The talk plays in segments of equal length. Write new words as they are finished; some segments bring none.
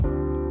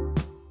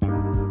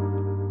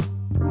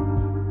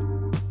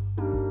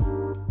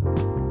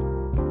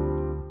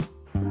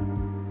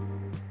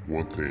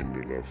one thing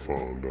that I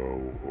found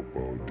out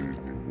about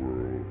Disney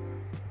World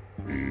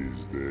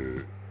is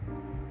that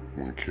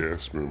when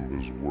cast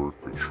members work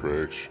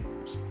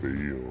attractions,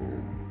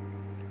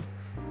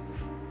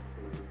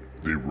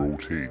 they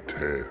rotate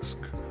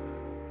tasks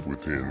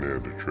within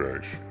that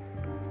attraction.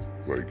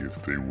 Like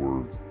if they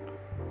work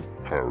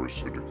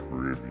Pirates of the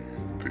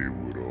Caribbean, they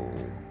would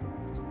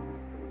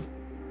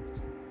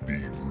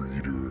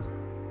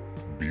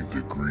be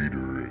the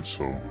greeter at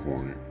some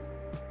point,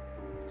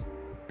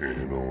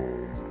 and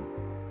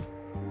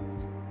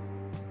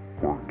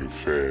work the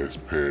fast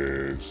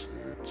pass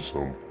at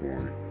some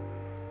point,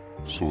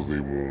 so they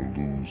won't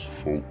lose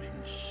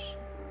focus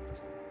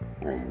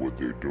on what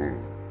they're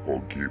doing or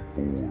get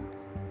bored.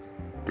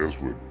 That's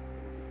what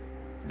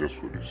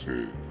it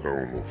says. I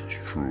don't know if it's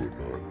true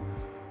or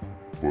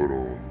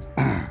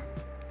not,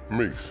 but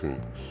makes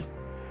sense.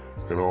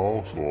 And I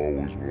also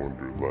always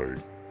wondered, like,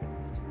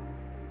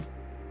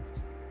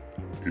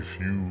 if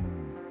you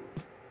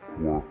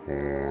work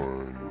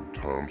on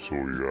Tom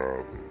Sawyer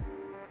Island,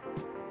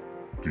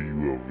 do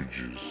you ever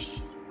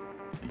just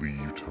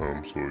leave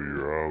Tom Sawyer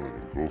Island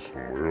and go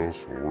somewhere else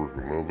and work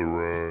another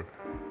ride?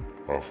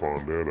 I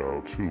found that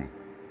out too.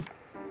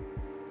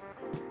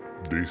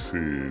 They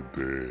said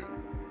that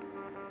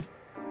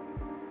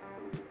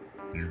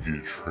you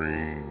get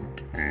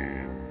trained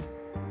in,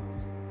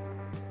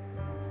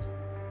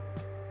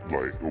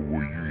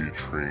 you get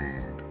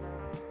trained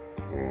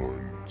on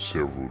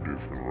several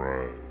different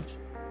rides,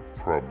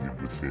 probably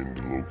within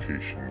the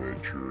location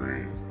that you're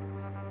in.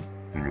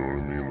 You know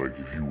what I mean? Like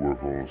if you're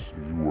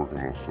working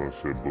on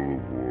Sunset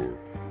Boulevard,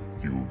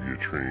 you will get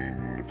trained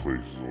in the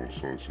places on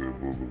Sunset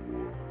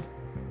Boulevard.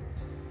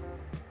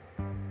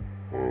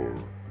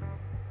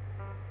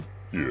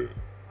 Yeah.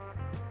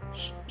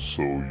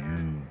 So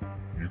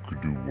you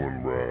could do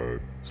one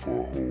ride for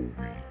a whole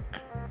week,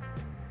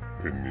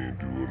 and then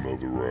do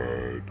another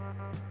ride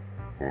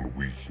on the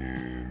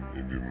weekend,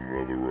 and then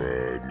another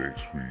ride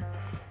next week.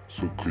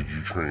 So could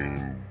you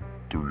train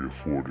 3 or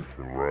 4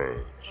 different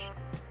rides?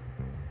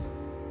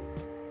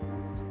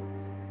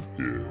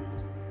 Yeah,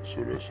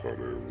 so that's how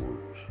that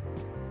works.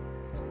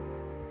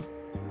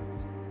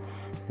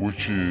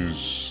 Which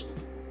is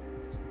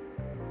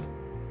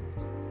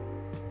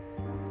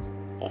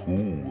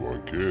cool, I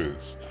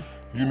guess.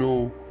 You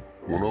know,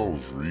 when I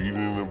was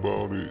reading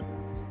about it,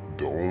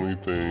 the only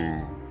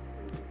thing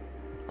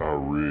I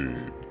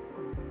read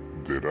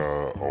that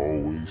I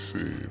always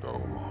said, I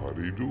don't know how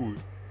they do it,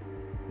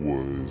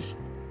 was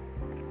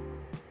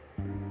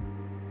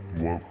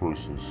one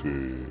person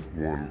said,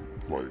 one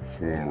like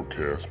former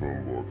cast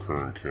member or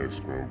current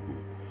cast member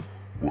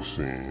was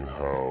saying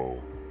how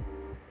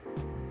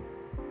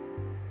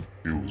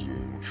it was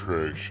an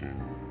attraction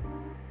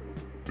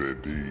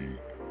that they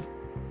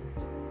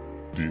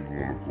didn't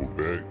want to go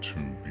back to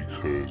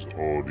because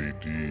all they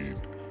did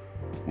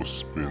was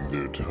spend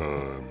their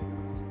time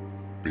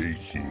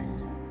baking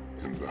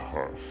in the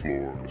hot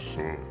Florida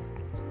sun.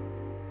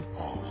 I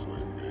was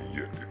like, man,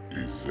 yeah,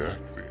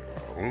 exactly. I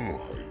don't know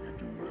how you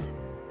do that.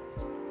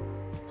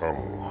 I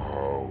don't know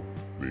how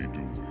they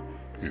do it.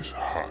 It's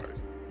hot.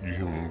 You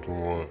hear what I'm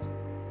talking about?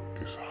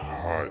 It's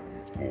hot in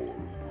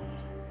Florida.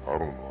 I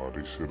don't know how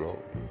they sit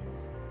out there.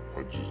 I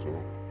just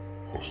don't.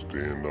 I'll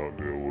stand out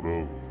there,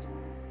 whatever.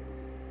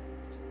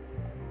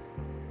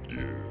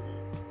 Yeah.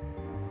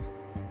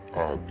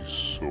 I'd be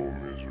so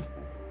miserable.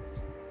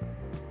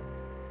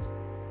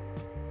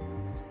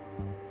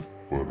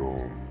 But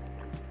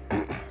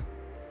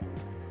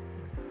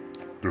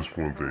that's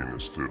one thing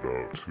that stood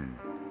out too,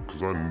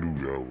 because I knew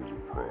that was a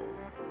problem.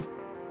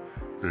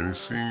 And it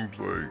seems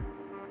like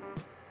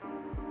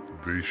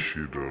they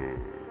should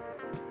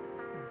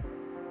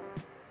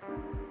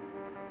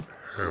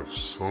have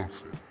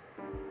something,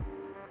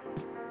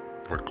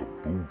 like a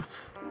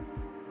booth,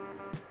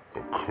 a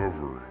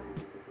covering,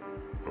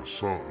 or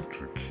something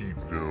to keep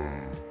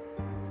them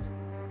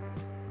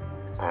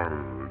out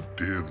of the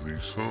deadly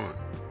sun.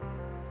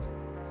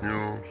 You know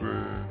what I'm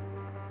saying?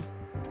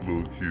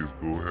 Little kids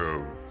go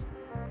have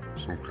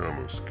some kind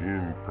of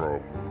skin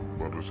problem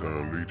by the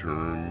time they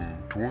turn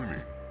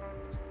 20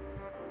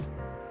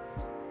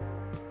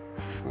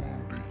 from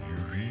the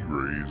UV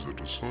rays of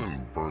the sun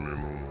burning on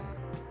them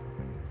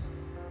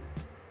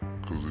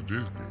because of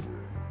Disney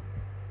World.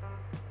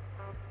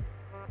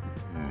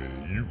 Man,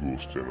 you go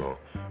stand out.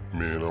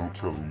 Man, I'm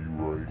telling you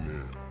right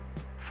now,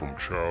 from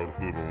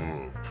childhood on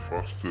up, if I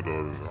stood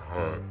out in the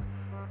hot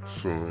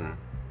sun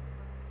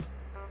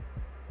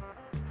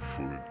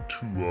for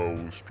 2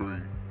 hours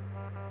straight,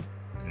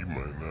 I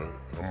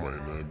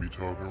might not be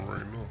talking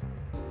right now.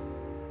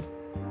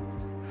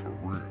 For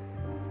real.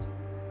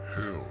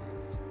 Hell,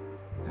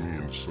 me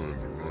and the sun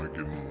do not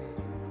get along.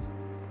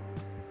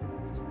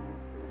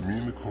 Me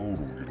and the cold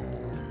don't get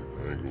along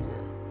either, I ain't gonna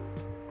lie.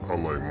 I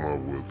like my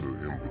weather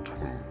in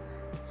between.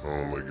 I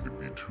don't like it to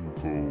be too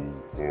cold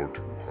or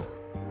too hot.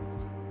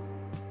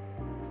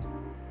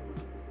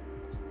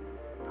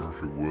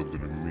 Perfect weather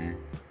to me,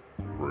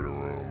 right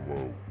around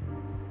about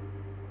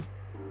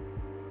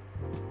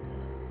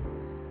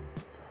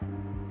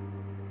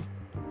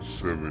 60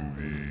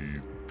 73,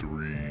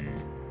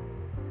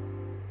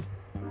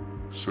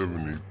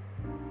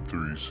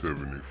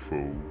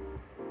 74,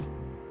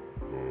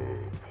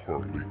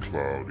 partly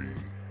cloudy,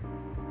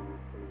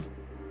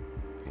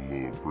 a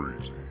little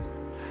breezy.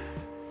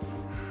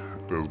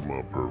 That's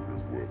my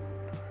perfect weather.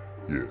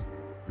 Yeah,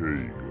 there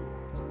you go.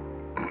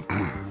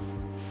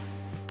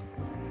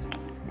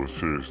 But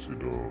seriously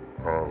though,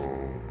 I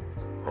don't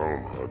know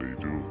how they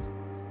do it.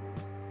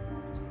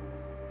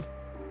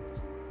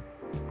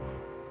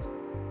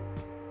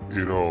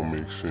 It all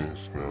makes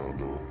sense now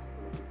though,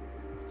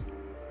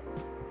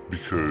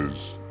 because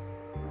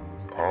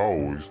I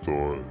always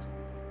thought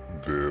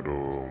that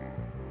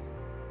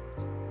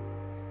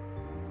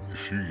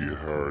if you get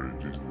hired at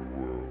Disney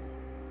World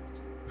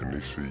and they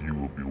say you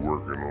will be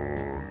working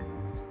on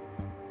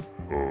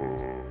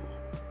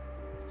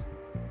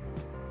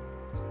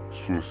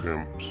Swiss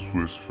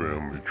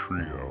Family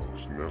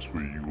Treehouse, and that's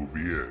where you will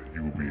be at.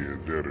 You will be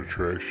at that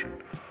attraction.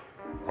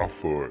 I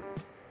thought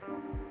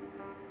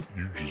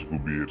you just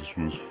gonna be at the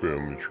Swiss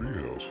Family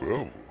Treehouse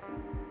forever.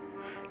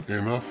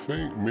 And I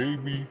think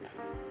maybe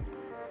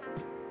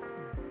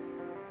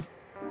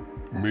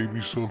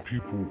some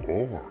people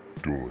are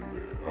doing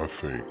that. I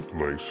think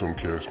like some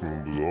cast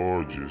members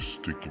are just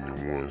sticking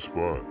in one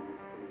spot.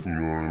 You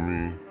know what I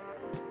mean?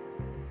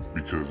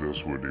 Because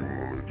that's what they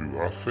want to do.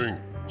 I think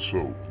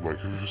so. Like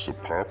if it's a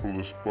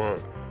popular spot,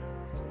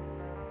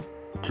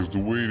 because the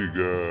way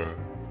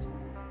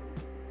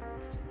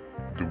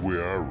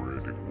I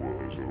read it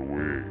was, or the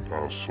way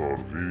I saw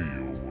the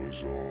video was,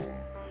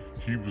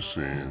 he was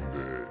saying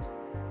that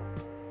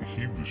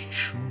he was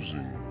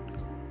choosing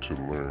to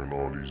learn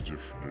all these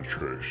different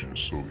attractions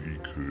so he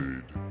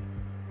could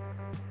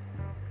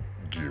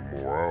get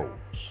more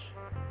hours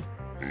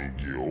and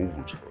get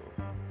overtime.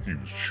 He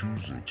was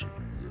choosing to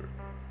do that.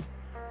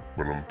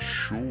 But I'm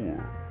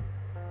sure,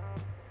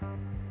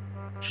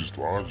 just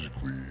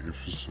logically,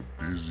 if it's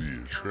a busy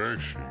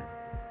attraction,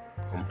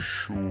 I'm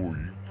sure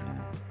you can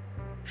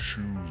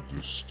choose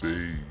to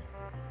stay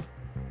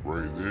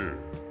right there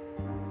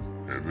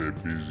at that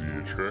busy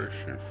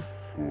attraction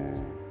for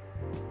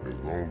as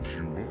long as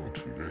you want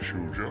to. That's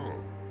your job.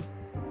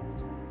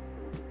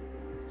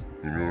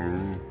 You know what I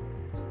mean?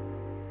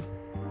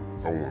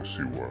 I want to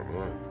see why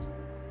not,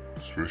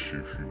 especially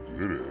if you're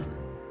good at it.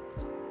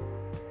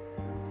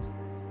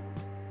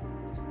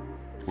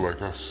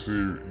 Like I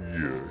said,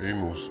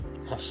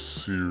 I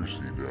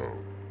seriously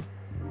doubt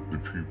the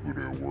people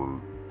that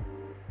work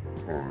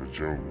on the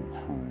Jungle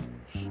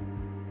Cruise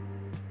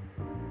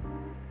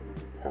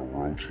are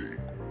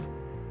rotating.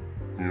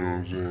 You know what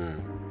I'm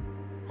saying?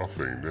 I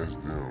think that's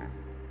them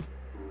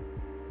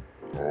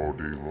all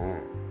day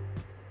long.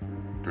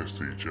 That's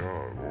their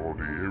job, all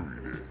day, every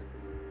day.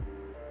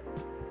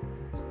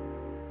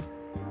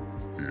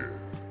 Yeah,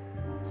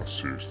 I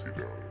seriously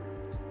doubt it.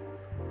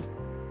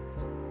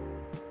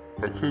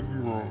 I could be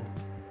wrong.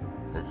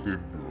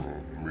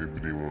 Maybe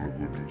they want to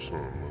go do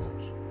something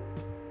else.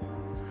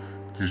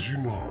 Cause you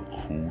know how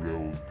cool that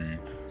would be.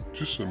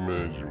 Just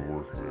imagine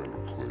working at a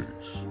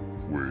place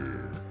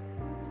where,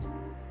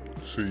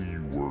 say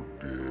you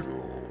worked at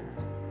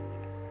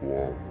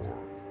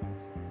Walmart,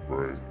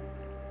 right?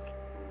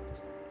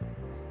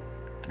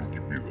 And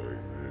you'd be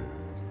like, man,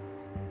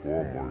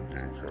 Walmart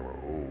getting kind of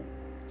old.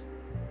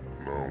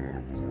 Now I want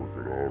to go work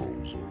at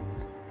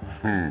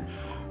AutoZone.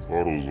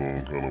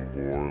 AutoZone kind of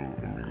boring.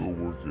 Let me go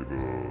work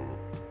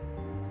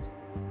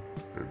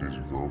at this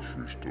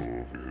grocery store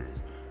over here.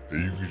 And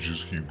you could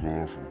just keep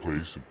going from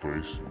place to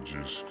place and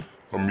just,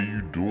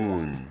 you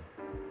doing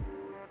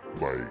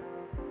like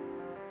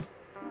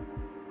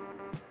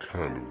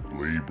kind of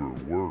labor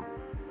work,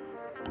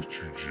 but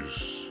you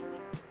just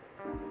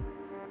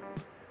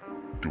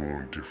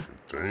doing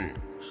different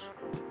things.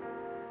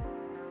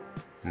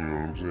 You know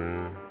what I'm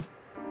saying?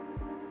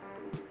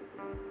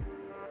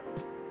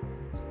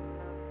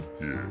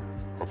 Yeah,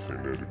 I think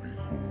that'd be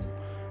cool.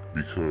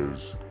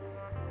 Because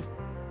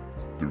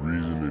the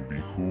reason it'd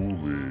be cool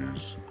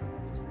is,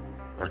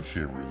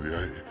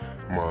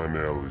 my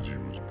analogy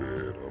was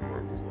bad, I'm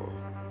not gonna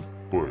lie.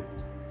 But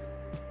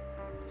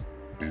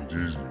in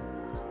Disney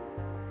World,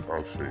 I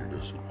think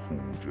that's a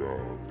cool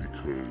job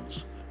because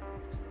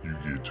you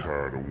get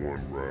tired of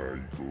one ride,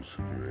 you go to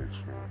the next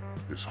one.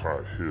 It's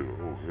hot here,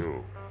 oh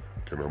hell.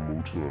 Can I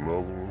move to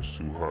another one? It's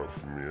too hot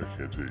for me, I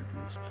can't take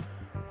this.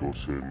 Go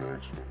to the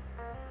next one.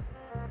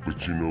 But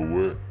you know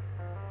what?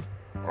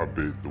 I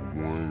bet the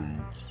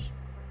ones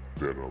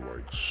that are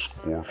like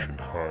scorching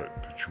hot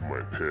that you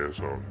might pass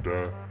out and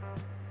die,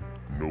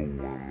 no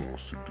one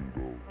wants to do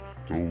those.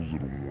 Those are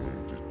the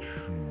ones that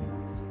you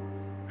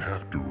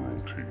have to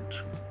rotate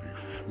to. They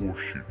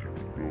force you to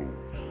do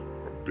those.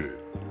 I bet.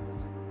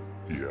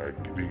 Yeah,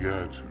 they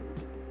got to.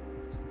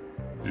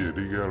 Yeah,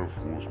 they gotta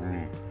force me.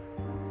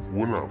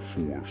 Well, not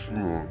force,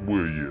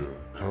 yeah,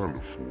 kind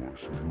of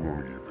force if you want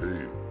to get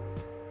paid.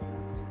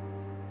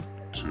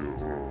 To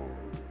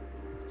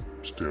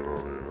stand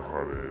out in the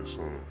hot ass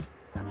sun.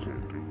 I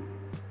couldn't do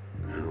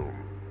it. Hell no.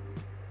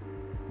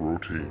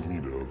 Rotate me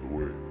the other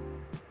way.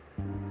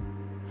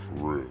 For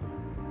real.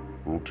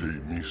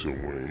 rotate me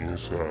somewhere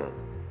inside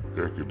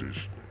air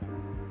conditioning.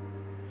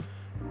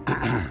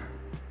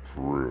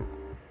 For real.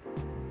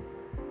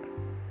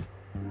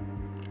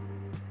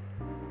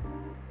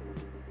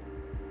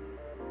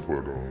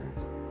 But,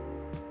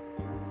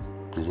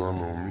 cause I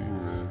know me,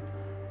 man,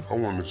 I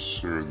won't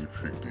necessarily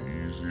pick the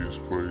easiest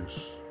place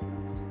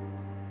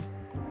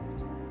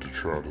to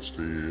try to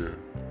stay at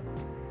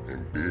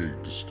and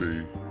beg to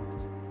stay,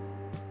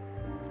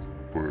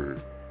 but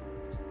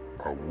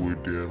I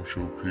would damn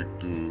sure pick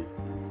the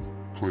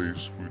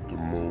place with the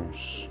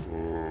most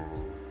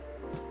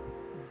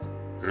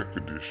air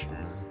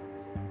conditioning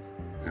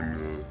in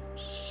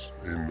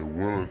the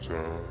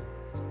wintertime.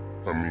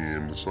 I mean,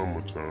 in the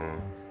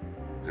summertime,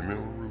 and it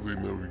don't really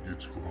never get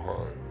too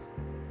hot.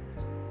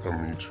 I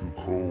mean, too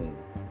cold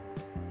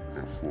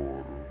in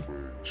Florida,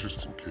 but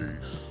just in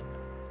case,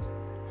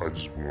 I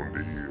just want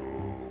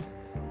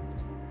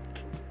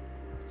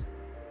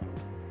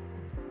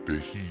the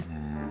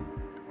heating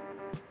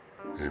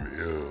and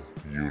air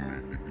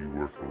unit to be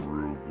working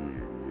real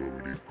good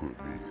wherever they put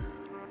me in.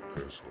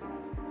 That's all.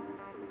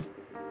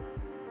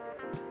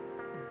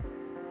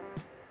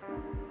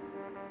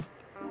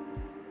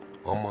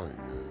 I might,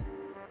 man.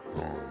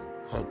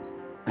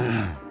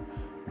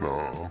 No,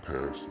 I'm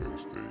past that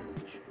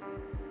stage.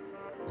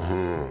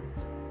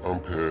 I'm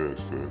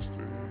past that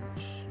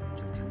stage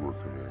to be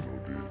working at no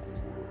Disney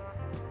World.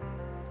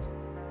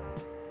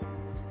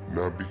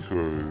 Not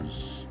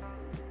because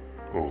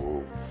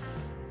of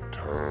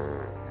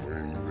time or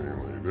anything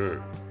like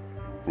that,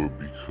 but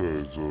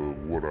because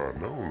of what I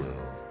know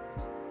now.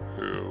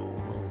 Hell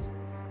no.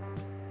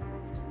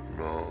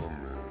 Nah,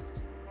 man.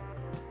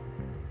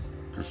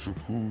 It's a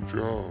cool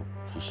job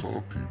for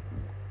some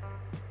people.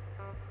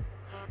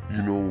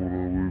 You know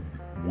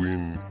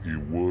when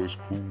it was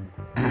cool?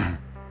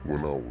 When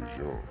I was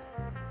young.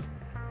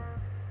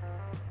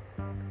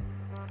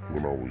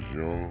 When I was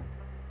young,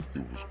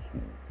 it was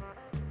cool.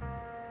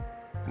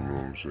 You know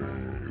what I'm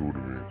saying? It would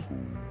have been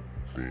cool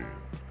then,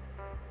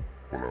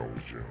 when I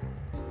was young.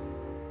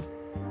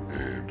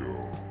 And,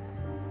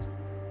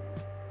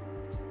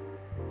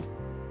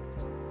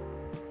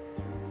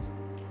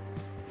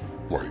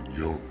 like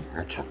young,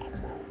 I'm talking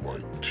about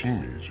like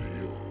teenager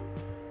young.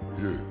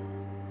 Yeah,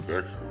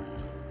 that kind of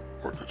young.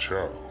 Like a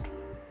child.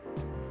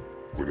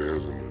 But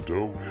as an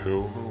adult,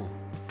 hell no.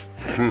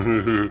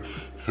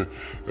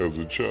 As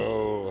a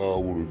child, I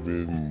would have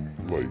been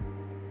like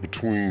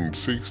between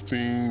 16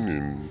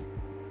 and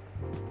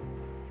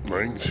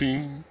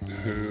 19,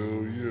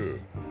 hell yeah.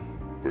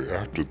 But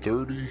after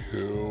 30,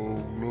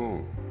 hell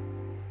no.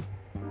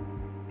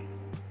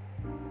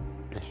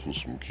 That's for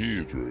some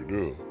kids right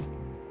there.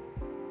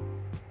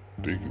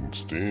 They can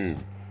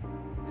stand,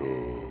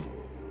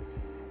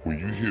 when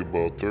you hit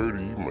about 30,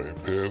 you might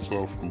pass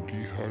out from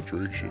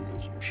dehydration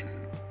or some shit.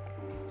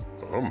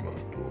 I'm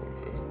not doing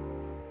that.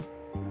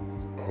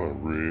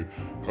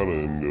 I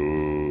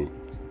done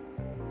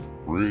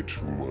read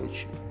too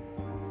much,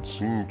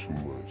 seen too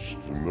much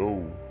to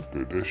know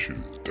that shit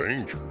is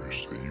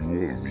dangerous. And you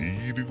want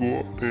me to go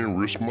out there and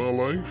risk my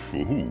life? For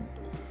who?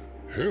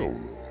 Hell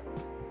no.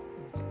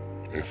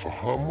 And for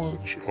how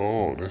much?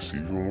 Oh, that's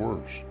even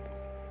worse.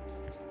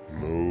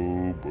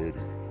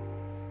 Nobody.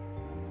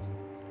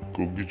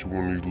 Go get you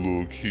one of these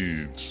little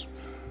kids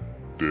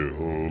that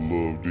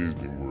love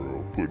Disney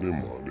World. Put them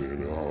out there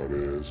in the hot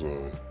ass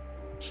sun.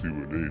 See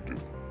what they do.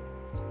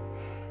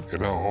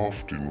 And I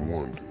often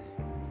wonder,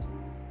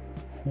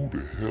 who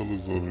the hell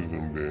is under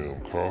them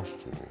damn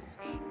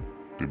costumes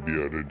to be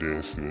out there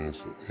dancing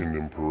in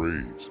them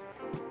parades?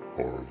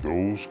 Are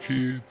those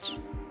kids?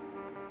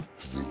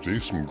 Cause if they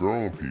some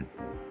grown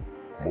people,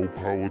 more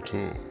power to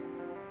them.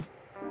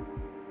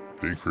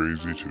 They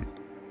crazy too.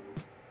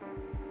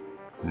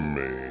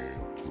 Man,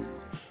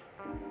 please.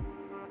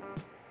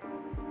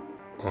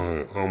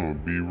 I'ma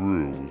be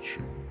real with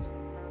you.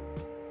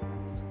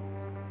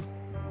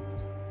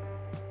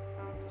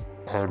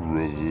 I'd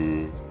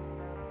rather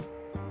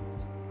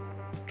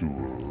do a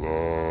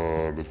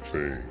lot of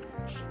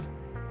things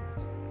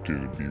than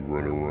to be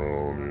running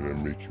around in a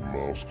Mickey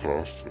Mouse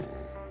costume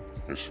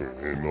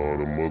and all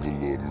them other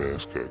little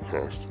mascot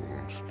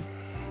costumes.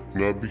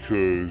 Not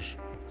because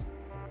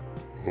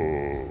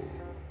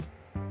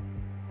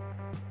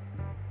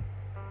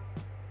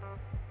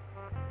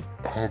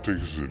I don't think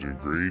it's a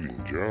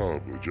degrading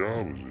job. A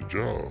job is a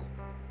job.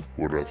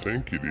 What I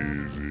think it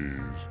is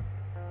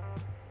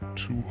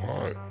too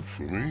hot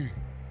for me.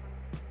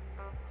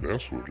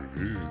 That's what it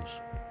is.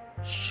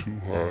 It's too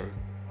hot.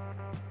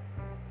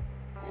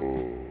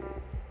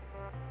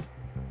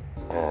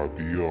 I'll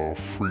be all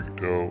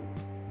freaked out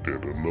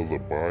that another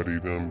body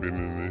done been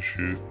in this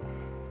shit.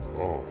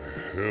 Oh,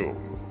 hell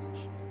no.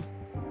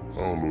 I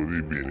don't know,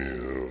 they been in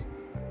here.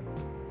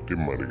 They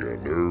might have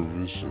got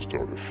nervous and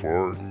started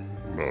farting.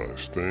 Nah, it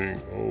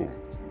stink. Oh,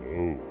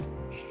 no.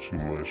 It's too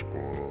much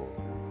going on.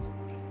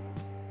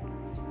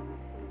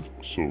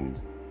 So,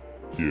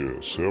 yeah,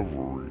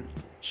 several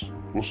reasons.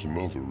 What's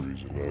another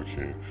reason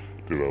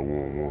that I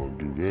won't want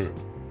to do that?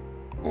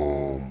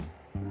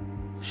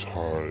 It's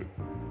hot.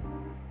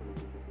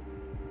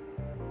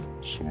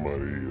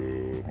 Somebody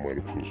might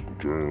have put some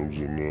germs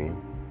in there.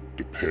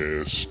 The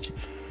past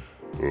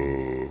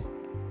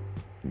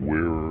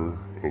wearer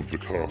of the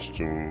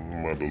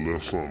costume might have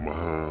left something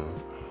behind.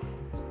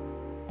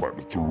 Might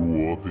have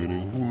threw up in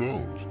it. Who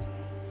knows?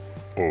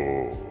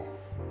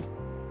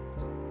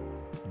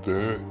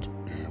 That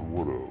and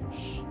what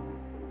else?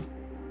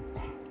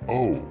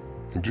 Oh,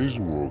 and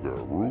Disney World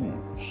got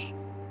rules.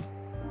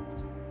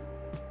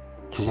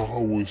 Cause I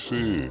always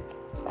said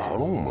I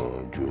don't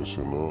mind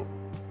dressing up.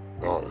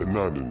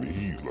 Not in the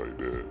heat like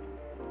that,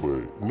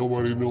 but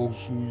nobody knows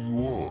who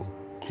you are.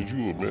 Could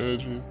you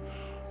imagine?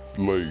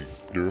 Like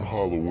during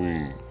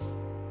Halloween,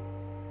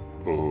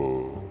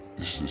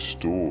 it's a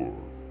store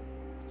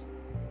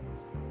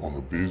on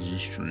a busy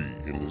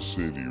street in the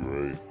city,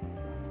 right?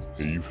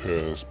 And you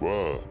pass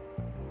by,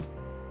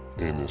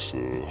 and it's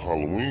a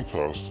Halloween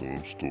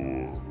costume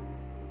store,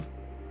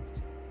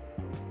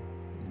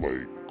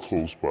 like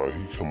close by.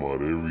 He come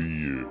out every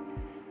year.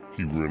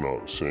 He rent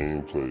out the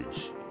same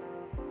place.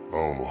 I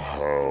don't know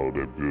how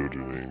that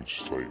building ain't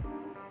just like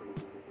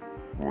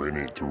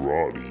rented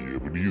throughout the year,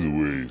 but either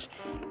ways,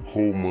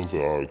 whole month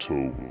of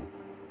October,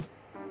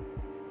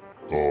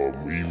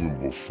 even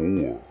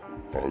before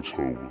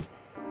October,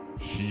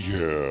 he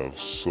have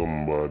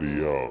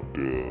somebody out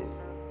there,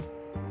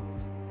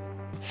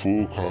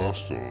 full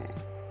costume,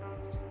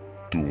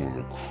 doing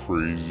the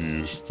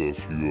craziest stuff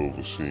you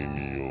ever seen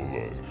in your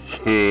life.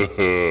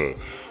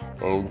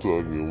 I'm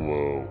talking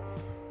about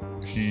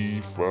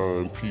he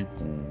find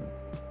people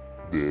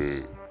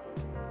that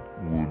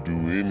will do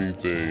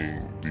anything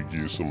to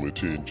get some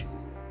attention.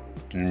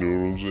 You know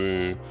what I'm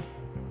saying?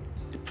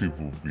 The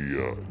people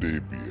they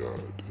be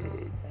out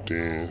there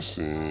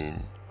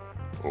dancing,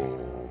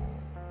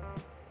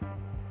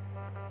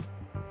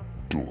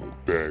 doing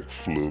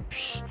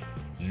backflips,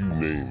 you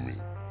name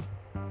it.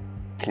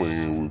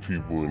 Playing with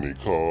people in their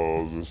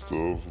cars and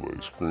stuff,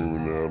 like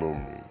screaming at them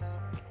and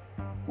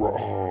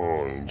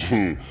raw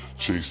and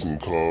chasing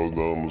cars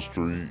down the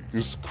street.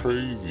 It's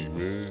crazy,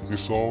 man.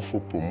 It's all for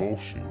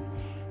promotion.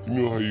 You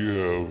know how you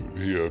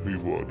have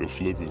people out there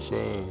flipping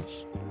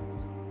signs?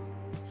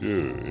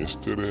 Yeah,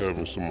 instead of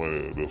having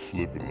somebody out there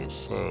flipping a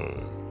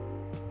sign,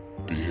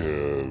 they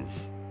have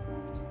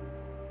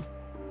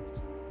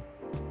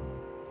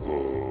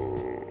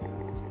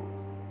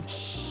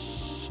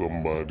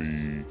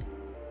somebody,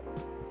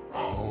 I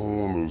don't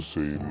want to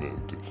say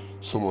nothing,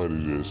 somebody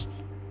that's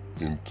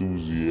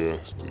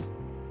enthusiastic.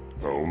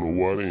 I don't know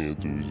why they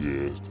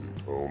enthusiastic.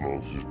 I don't know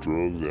if it's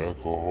drugs,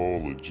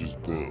 alcohol, or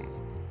just them.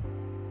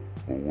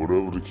 But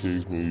whatever the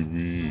case may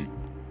be,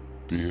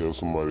 they have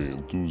somebody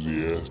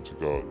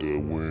enthusiastic out there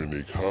wearing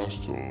a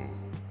costume,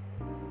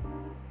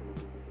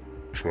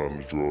 trying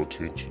to draw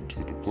attention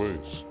to the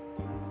place.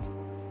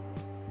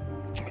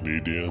 They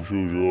damn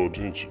sure draw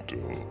attention to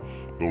them.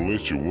 Don't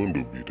let your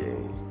window be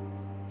down.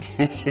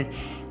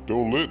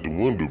 Don't let the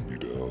window be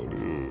down.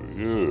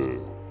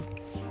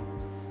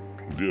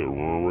 Yeah,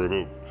 run right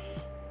up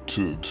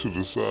to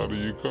the side of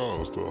your car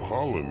and start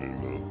hollering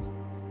in there.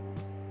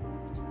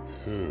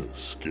 Yeah,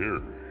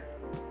 scary.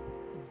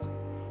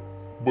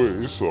 But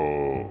it's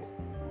all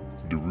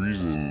the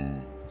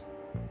reason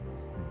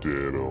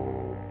that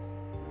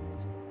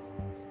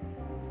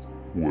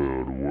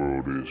well, the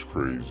world is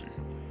crazy.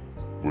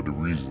 But the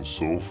reason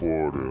so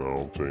far that I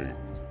don't think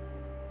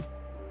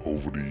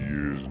over the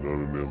years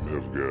none of them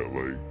have got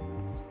like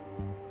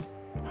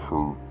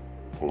hurt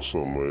or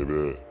something like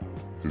that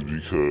is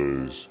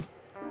because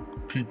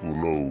people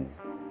know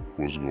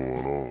what's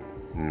going on.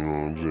 You know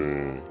what I'm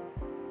saying?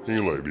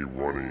 Ain't like they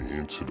running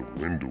into the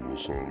window or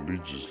something. They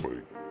just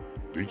like,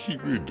 they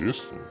keep their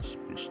distance,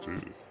 but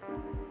still.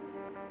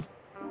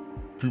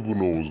 People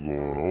know what's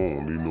going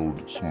on. They know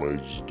that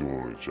somebody's just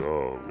doing a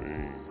job,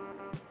 man.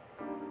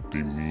 They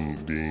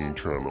ain't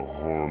trying to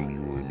harm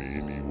you in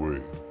any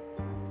way.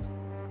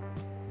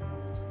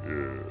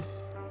 Yeah.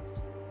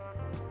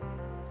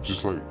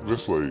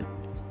 That's like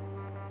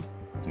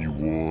you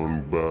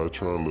going by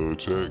trying to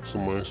attack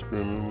somebody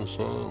spinning a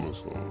sign or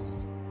something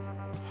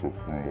for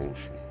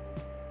promotion.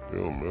 They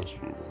don't mess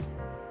with them.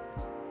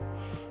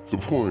 The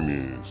point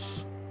is,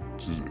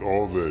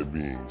 all that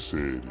being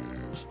said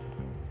is,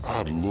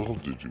 I'd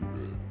love to do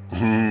that.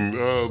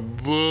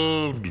 I'd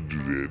love to do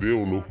that. They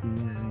don't know who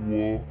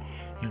you are.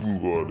 You can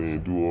go out there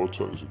and do all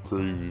types of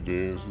crazy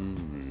dances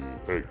and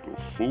act a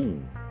fool,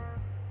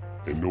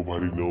 and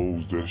nobody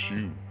knows that's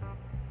you.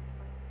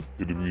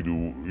 It'll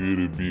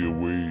be a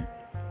way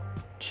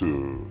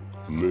to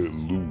let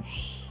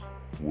loose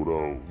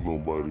without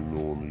nobody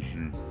knowing it's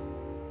you,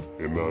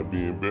 and not be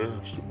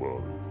embarrassed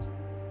about it.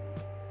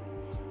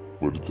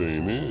 But the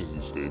thing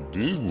is at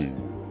Disney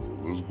World,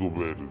 let's go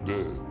back to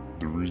that.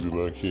 The reason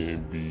I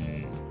can't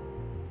be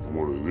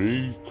one of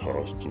these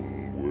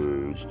costume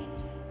wearers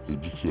is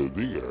because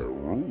they got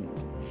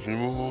rules, you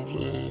know what I'm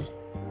saying?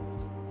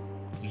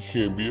 You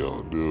can't be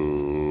out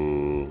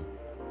there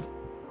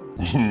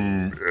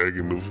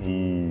acting the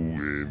fool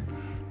and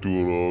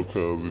doing all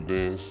kinds of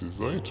dances.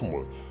 I ain't talking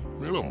about,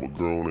 man, I'm a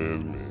grown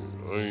ass man.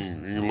 I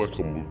ain't like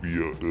I'm gonna be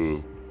out there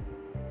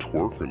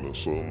twerking or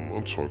something.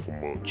 I'm talking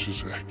about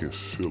just acting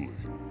silly.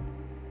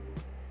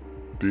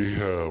 They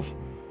have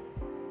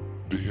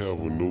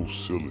a no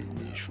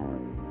silliness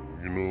rule.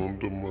 You know what I'm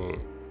talking about?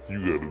 You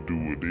gotta do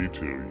what they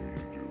tell you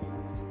to do.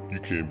 You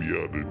can't be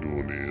out there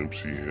doing the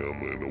MC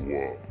Hammer and the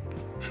walk.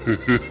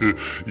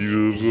 You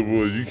know what I'm talking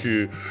about? You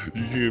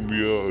can't be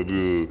out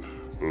there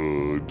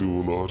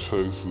doing all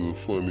types of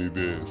funny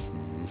dances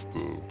and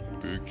stuff.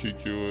 They'll kick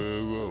your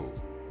ass out.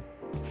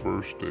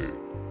 First day.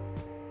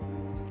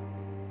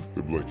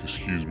 They'll be like,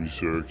 excuse me,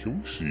 sir,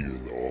 can we see you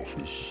in the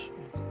office?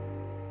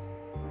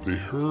 They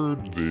heard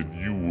that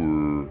you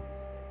were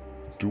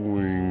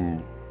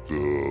doing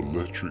the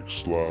electric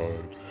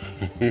slide.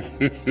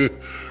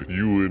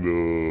 you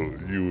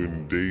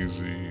and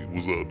Daisy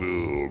was out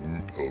there,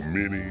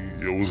 Minnie,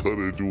 y'all was out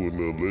there doing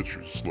the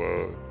electric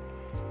slide.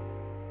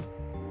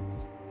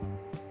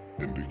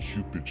 And the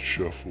Cupid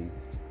shuffle.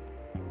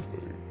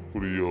 Like,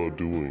 what are y'all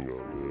doing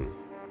out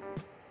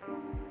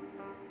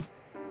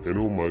there? And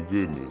oh my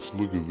goodness,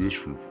 look at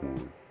this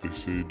report. They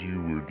said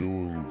you were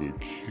doing the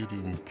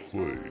kitten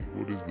play.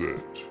 What is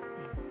that?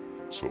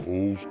 It's an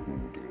old school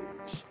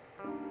dance.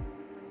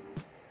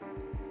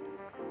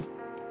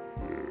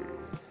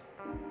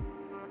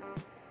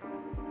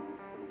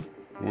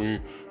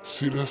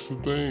 See, that's the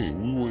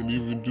thing. We wouldn't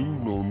even do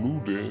no new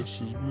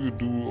dances. We'd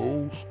do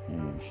old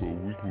school so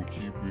we can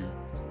keep it,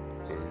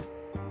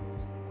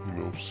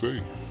 like,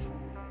 safe.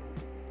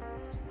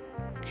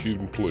 Kid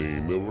and play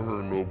ain't never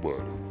hurt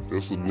nobody.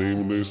 That's the name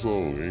of their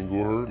song. Ain't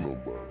gonna hurt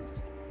nobody.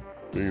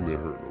 They ain't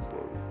never hurt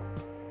nobody.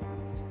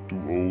 Do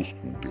old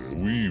school dance.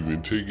 We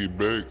even take it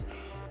back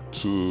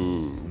to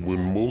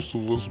when most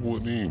of us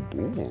wasn't even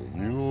born.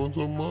 You know what I'm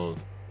talking about?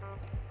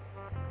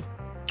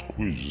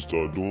 We just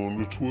start doing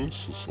the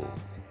twist or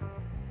something.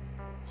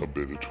 I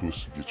bet a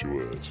twist will get your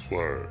ass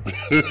fired.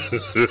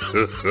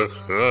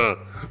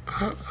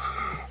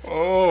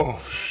 Oh,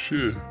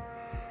 shit.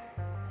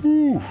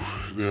 Whew,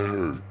 that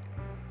hurt.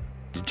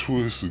 The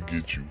twist will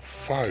get you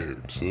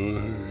fired,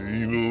 son.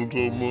 You know what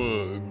I'm talking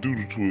about? Do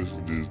the twist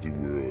in Disney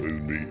World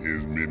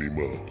as Minnie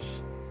Mouse.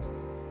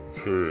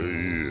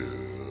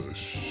 Yeah,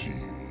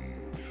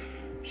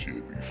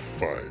 she'll be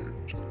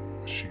fired.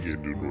 She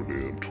can't do no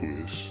damn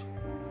twist.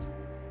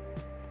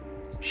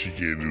 She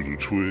can't do the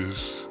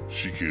twist.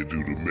 She can't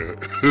do the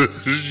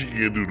she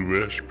can't do the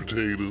mashed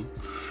potato.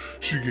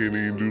 She can't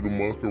even do the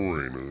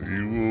macarena.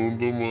 You know what I'm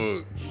talking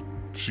about?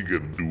 She gotta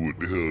do what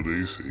the hell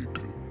they say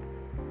do.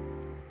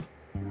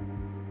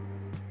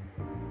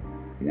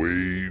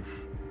 Wave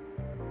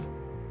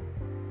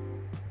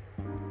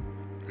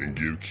and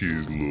give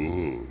kids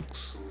little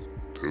hugs.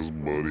 That's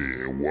about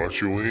it. And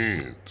wash your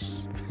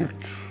hands.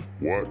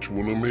 Watch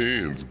when them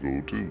hands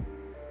go too.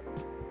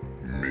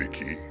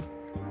 Mickey.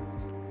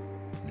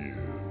 Yeah,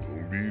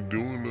 don't be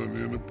doing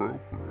nothing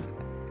inappropriate.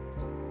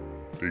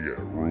 They got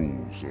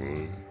rules,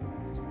 son.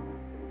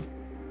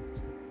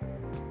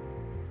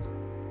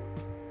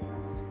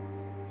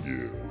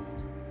 Yeah.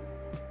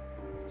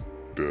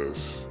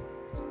 That's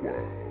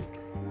wild.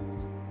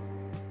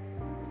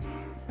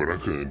 But I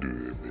couldn't do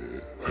that,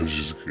 man. I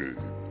just couldn't.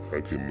 I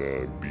could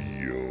not be,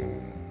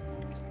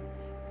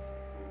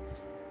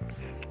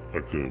 I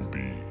couldn't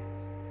be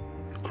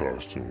a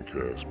costume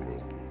cast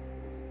member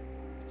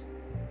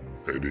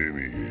at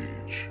any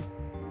age.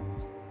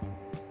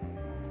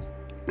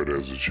 But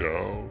as a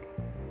child,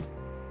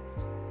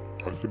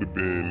 I could have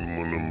been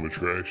one of them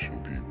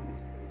attraction people.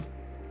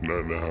 Not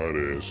in the hot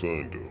ass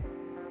sun though.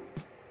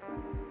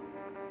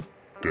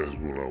 That's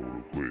when I would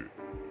have quit.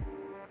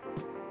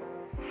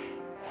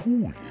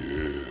 Whew,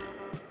 yeah.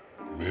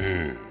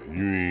 Man,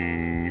 you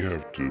ain't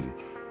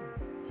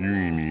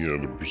even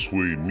have to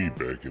persuade me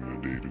back in the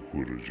day to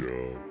quit a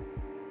job.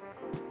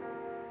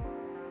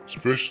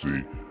 Especially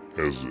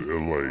as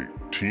like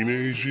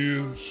teenage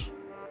years.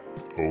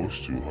 Oh, it's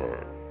too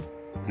hot.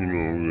 You know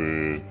what I'm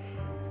saying?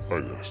 I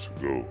got to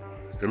go.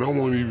 And I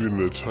wasn't even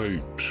the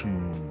type to,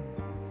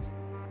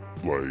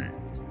 like,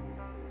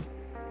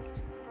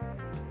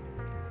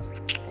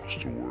 what's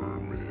the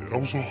word, man? I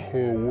was a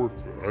hard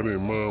worker. I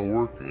didn't mind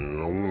working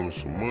and I wanted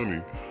some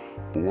money.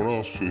 But when I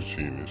was 15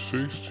 and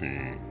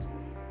 16,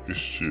 it's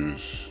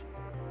just,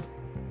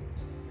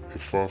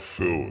 if I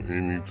felt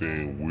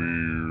anything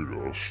weird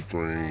or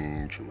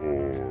strange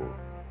or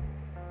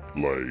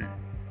like,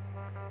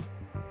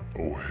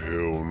 oh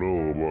hell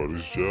no about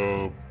this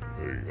job,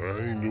 like I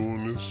ain't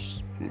doing this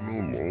for no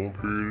long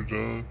period of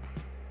time,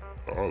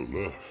 I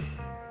left.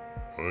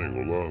 I ain't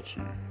gonna lie to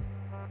you.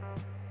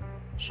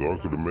 So I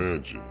could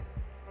imagine,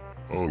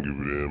 I don't give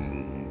a damn if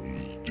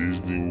it was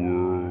Disney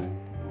World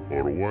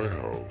or the White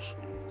House.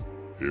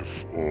 If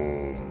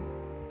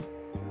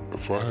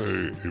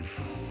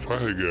I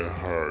had got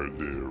hired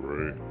there,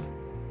 right,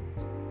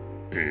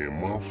 and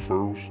my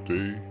first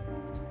day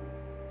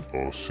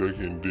or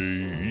second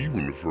day,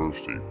 even the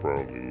first day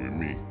probably with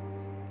me,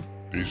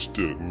 they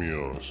stuck me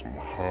on some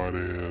hot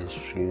ass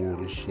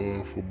Florida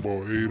sun for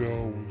about 8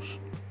 hours.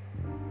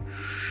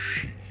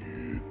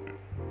 Shit,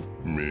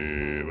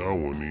 man, I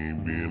wouldn't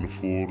even be in the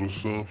Florida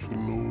sun for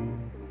no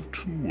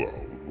 2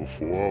 hours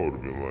before I would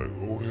have been like,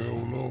 oh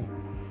hell no.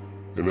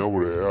 And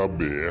I've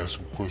been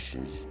asking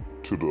questions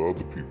to the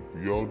other people.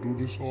 Y'all do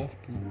this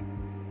often?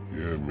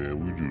 Yeah,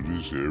 man, we do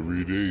this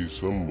every day.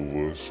 Some of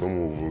us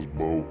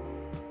about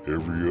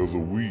every other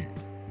week.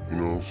 You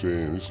know what I'm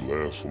saying? This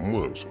lasts for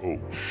months. Oh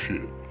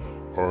shit.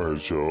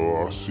 Alright, y'all.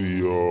 I'll see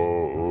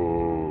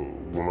y'all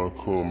when I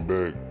come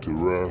back to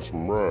ride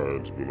some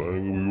rides, but I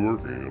ain't gonna be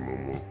working here no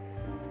more.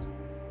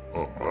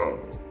 I'm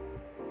out.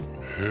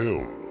 Hell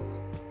no.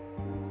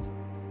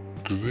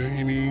 Cause they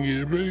ain't even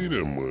getting paid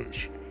that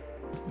much.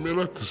 Man,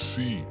 I could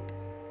see.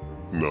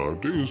 Nah,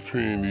 if they was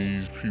paying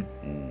these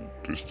people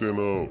to stand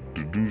out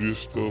to do this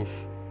stuff,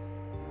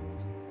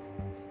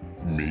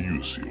 man,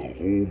 you'll see a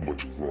whole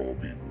bunch of grown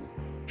people.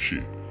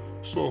 Shit,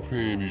 start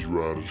paying these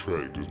rider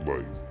tractors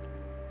like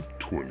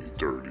 20,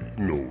 30,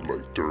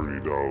 like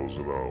 $30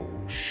 an hour.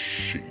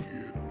 Shit.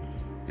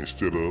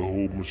 Instead of a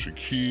whole bunch of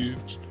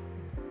kids,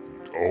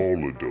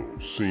 all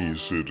adults, senior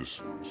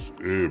citizens,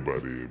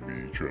 everybody would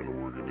be trying to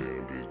work it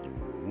down Disney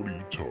World. What are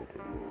you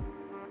talking about?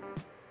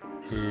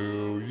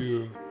 Hell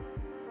yeah.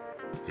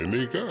 And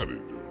they got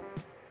it though.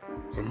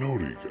 I know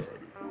they got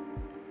it.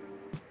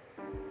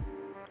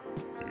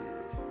 Yeah.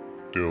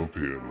 They don't pay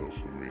enough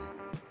for me.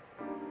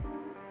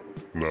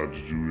 Not to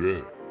do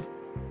that.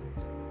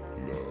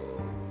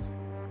 Nah.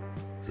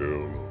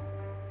 Hell no.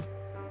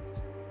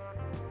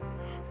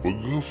 But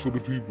good for the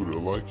people that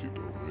like it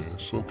though, man.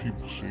 Some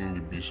people seem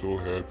to be so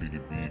happy to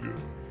be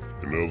there.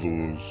 And other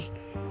ones,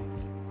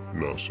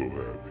 not so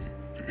happy.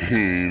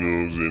 You know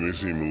what I'm saying? They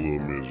seem a little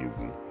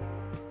miserable.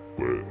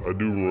 But I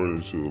do run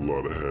into a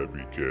lot of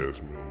happy cast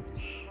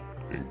members.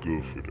 And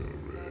good for them,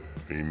 man.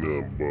 Ain't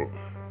nothing but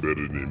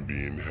better than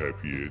being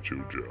happy at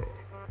your job.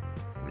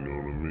 You know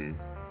what I mean?